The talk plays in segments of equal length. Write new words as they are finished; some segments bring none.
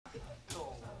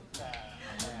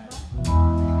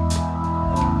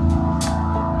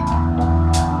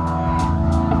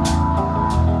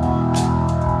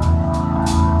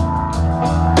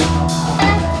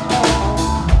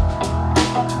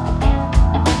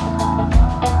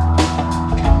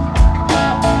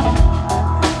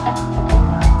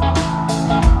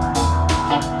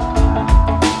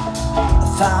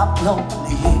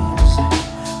lonely years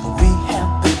we have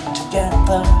been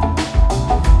together.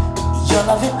 Your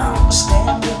loving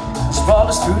understanding has brought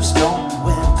us through storm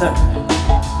weather.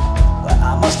 But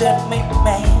I must admit,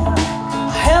 man, I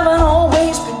haven't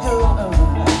always been good,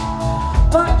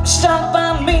 but you stuck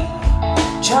by me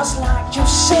just like you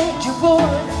said you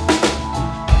would.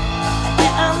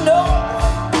 And I know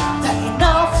that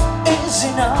enough is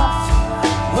enough.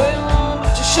 Well,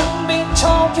 but you shouldn't be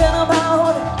talking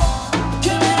about it,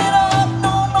 giving it up,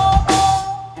 no, no, no.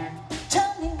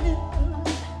 Telling you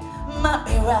might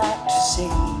be right to say,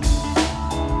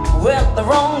 well, the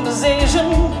wrong decision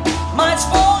might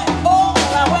spoil all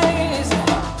our ways.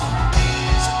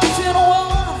 So if you don't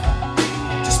want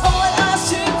to spoil our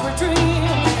secret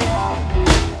dream,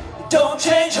 don't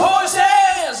change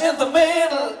horses in the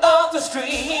middle of the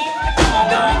stream.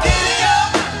 Don't giddy up,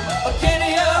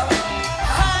 giddy up,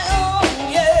 high, oh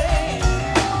yeah.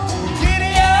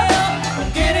 Giddy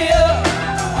up,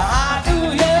 high,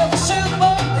 oh yeah. The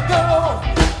silver girl,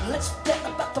 let's forget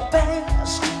about the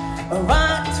past,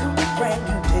 right through a brand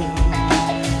new day.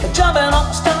 Jumping on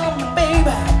the stone,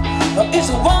 baby, is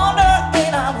a wonder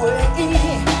in our way.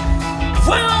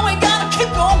 Well, we gotta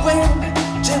keep going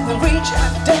till we reach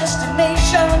our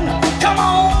destination. Come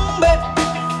on, baby,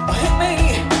 hit me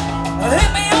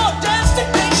your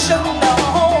destination. No,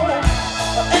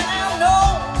 and I know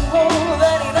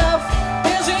that enough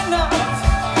is enough.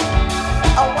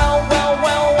 Oh, well,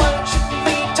 what should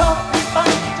we talk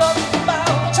about?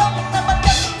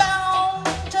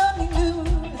 Telling you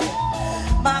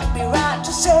might be right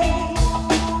to say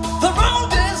the wrong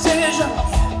decision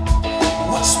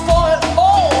would spoil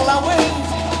all our ways.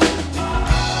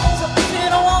 So if you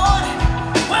don't want it,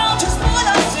 well, just spoil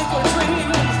our secret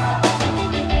dreams.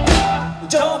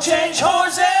 Don't change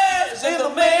horses in the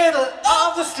middle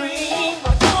of the stream.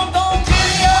 Don't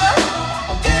giddy up,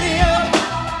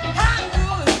 high,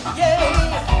 yeah.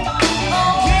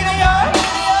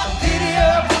 Giddy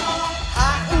up,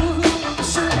 high,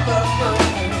 super good.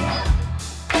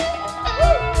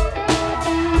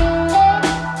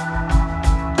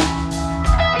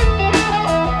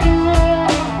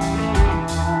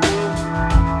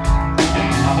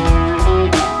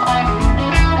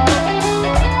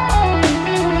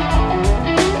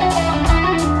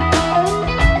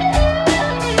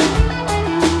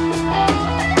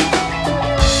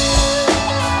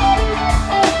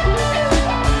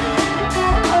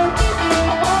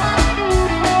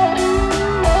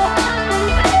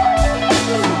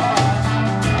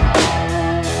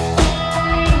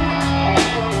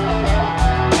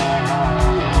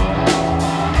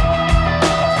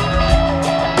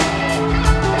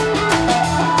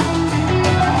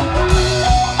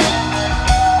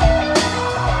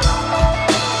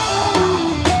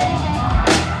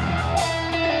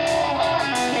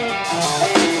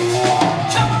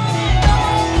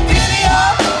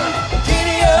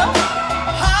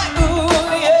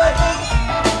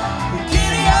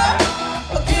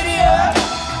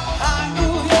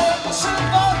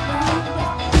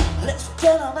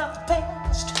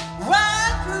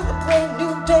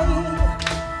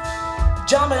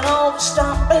 Jumping over,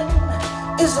 stomping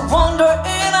is a wonder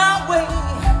in our way.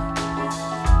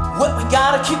 Well, we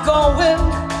gotta keep going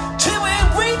till we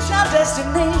reach our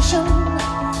destination.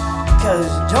 Cause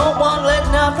you don't want to let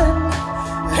nothing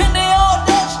hinder your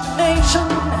destination.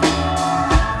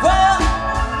 Well,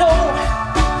 no,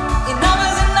 enough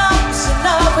is enough,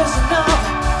 enough is enough.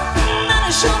 And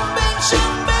it shouldn't be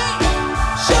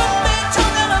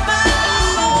talking about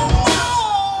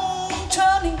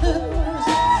turning loose.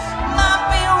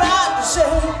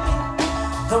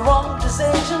 The wrong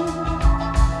decision,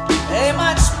 they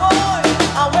might spoil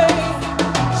our way.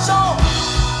 So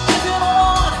if you don't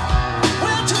want it,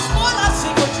 we'll just spoil our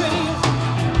secret dream.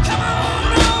 Come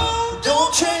on, no,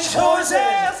 don't change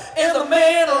horses in the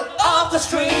middle of the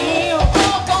stream.